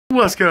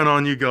What's going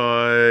on, you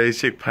guys?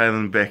 Check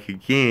Palin back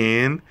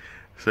again.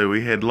 So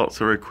we had lots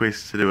of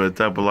requests to do a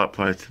double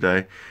upload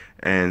today,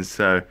 and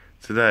so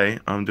today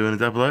I'm doing a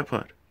double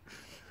upload.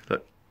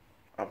 Look,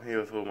 I'm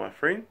here with all my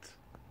friends.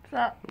 What's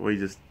up? We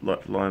just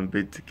like to lie in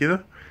bed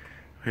together.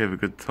 We have a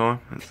good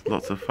time. It's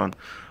lots of fun.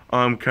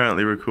 I'm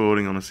currently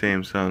recording on a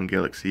Samsung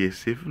Galaxy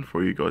S7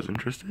 for you guys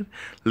interested.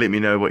 Let me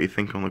know what you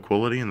think on the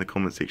quality in the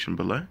comment section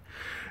below.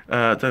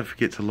 Don't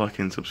forget to like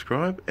and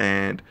subscribe,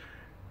 and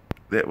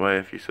that way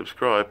if you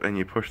subscribe and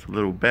you push the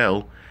little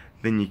bell,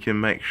 then you can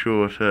make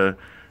sure to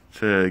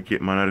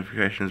get my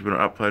notifications when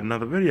I upload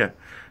another video.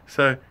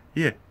 So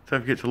yeah, don't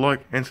forget to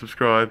like and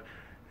subscribe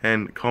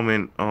and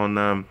comment on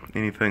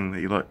anything that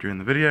you like during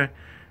the video,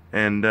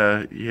 and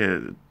yeah,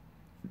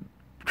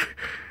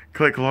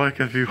 click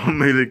like if you want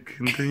me to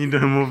continue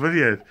doing more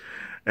videos.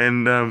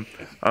 And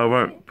I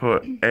won't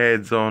put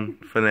ads on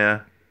for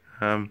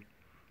now.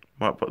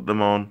 Might put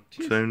them on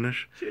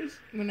soonish. Cheers.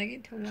 When I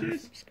get to 1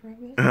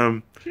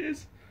 subscriber.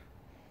 Cheers.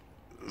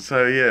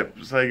 So yeah,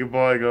 say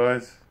goodbye,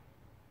 guys.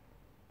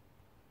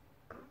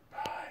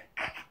 Bye.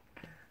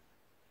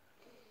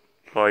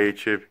 Bye,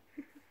 YouTube.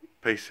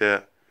 Peace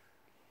out.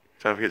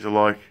 Don't forget to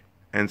like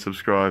and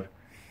subscribe.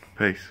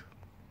 Peace.